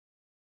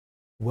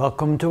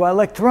Welcome to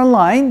iLecture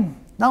Online.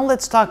 Now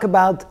let's talk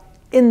about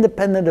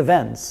independent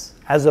events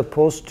as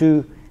opposed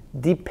to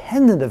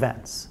dependent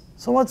events.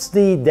 So what's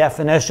the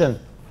definition?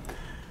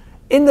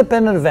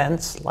 Independent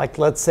events, like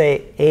let's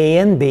say A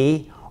and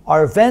B,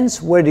 are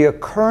events where the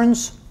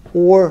occurrence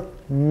or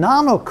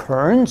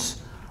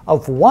non-occurrence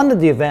of one of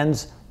the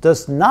events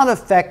does not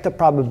affect the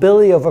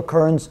probability of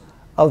occurrence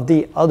of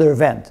the other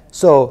event.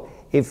 So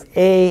if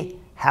A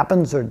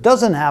happens or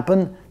doesn't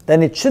happen,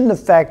 then it shouldn't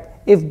affect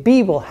if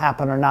B will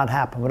happen or not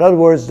happen. In other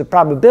words, the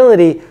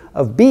probability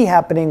of B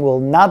happening will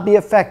not be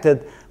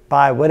affected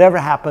by whatever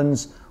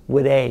happens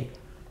with A.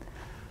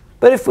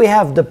 But if we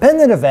have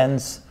dependent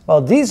events,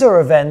 well, these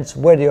are events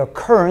where the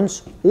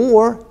occurrence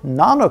or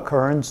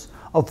non-occurrence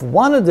of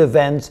one of the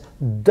events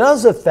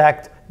does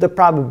affect the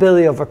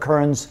probability of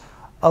occurrence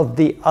of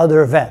the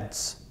other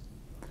events.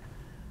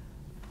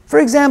 For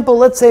example,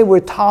 let's say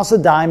we toss a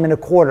dime in a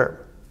quarter.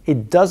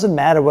 It doesn't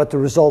matter what the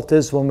result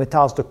is when we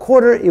toss the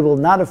quarter, it will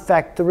not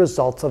affect the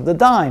results of the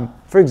dime.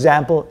 For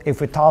example,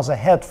 if we toss a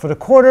head for the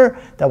quarter,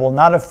 that will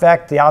not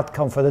affect the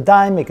outcome for the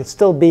dime. It could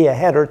still be a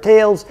head or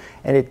tails,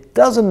 and it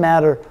doesn't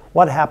matter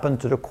what happened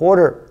to the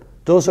quarter.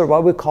 Those are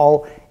what we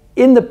call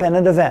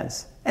independent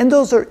events, and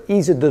those are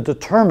easy to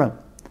determine.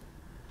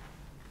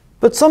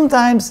 But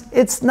sometimes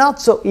it's not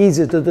so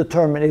easy to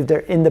determine if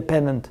they're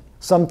independent.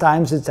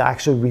 Sometimes it's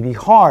actually really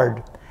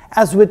hard,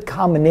 as with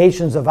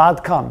combinations of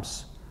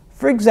outcomes.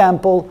 For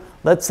example,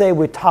 let's say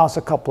we toss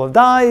a couple of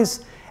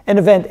dice, and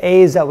event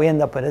A is that we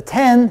end up with a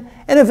 10,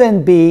 and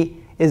event B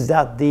is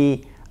that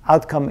the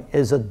outcome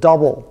is a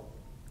double.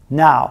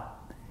 Now,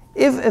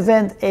 if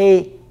event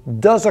A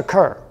does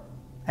occur,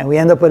 and we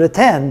end up with a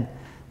 10,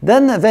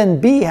 then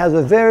event B has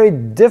a very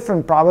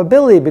different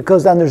probability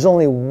because then there's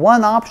only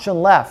one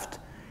option left.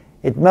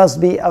 It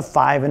must be a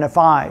 5 and a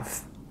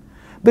 5.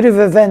 But if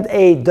event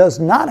A does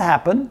not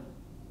happen,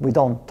 we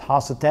don't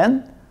toss a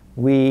 10,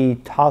 we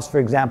toss, for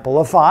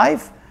example, a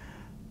 5,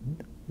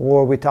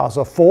 or we toss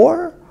a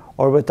 4,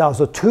 or we toss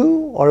a 2,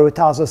 or we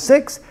toss a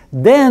 6,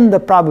 then the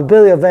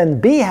probability of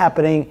event B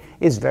happening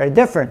is very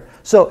different.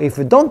 So if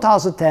we don't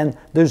toss a 10,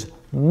 there's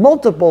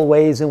multiple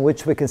ways in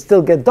which we can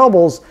still get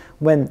doubles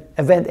when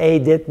event A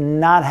did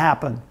not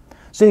happen.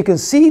 So you can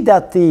see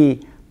that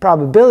the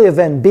probability of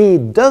event B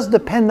does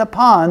depend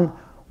upon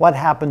what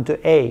happened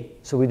to A.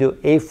 So we do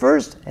A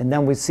first, and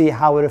then we see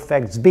how it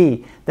affects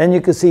B. Then you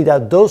can see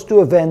that those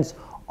two events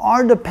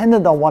are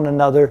dependent on one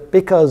another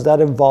because that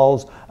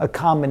involves a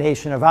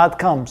combination of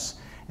outcomes.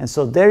 And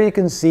so there you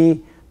can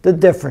see the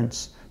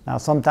difference. Now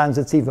sometimes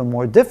it's even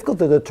more difficult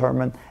to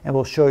determine, and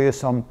we'll show you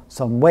some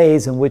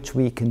ways in which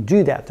we can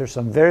do that. There's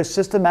some very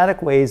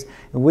systematic ways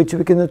in which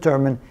we can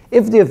determine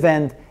if the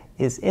event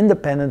is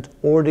independent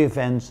or the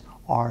events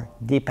are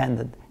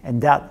dependent.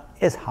 And that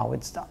is how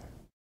it's done.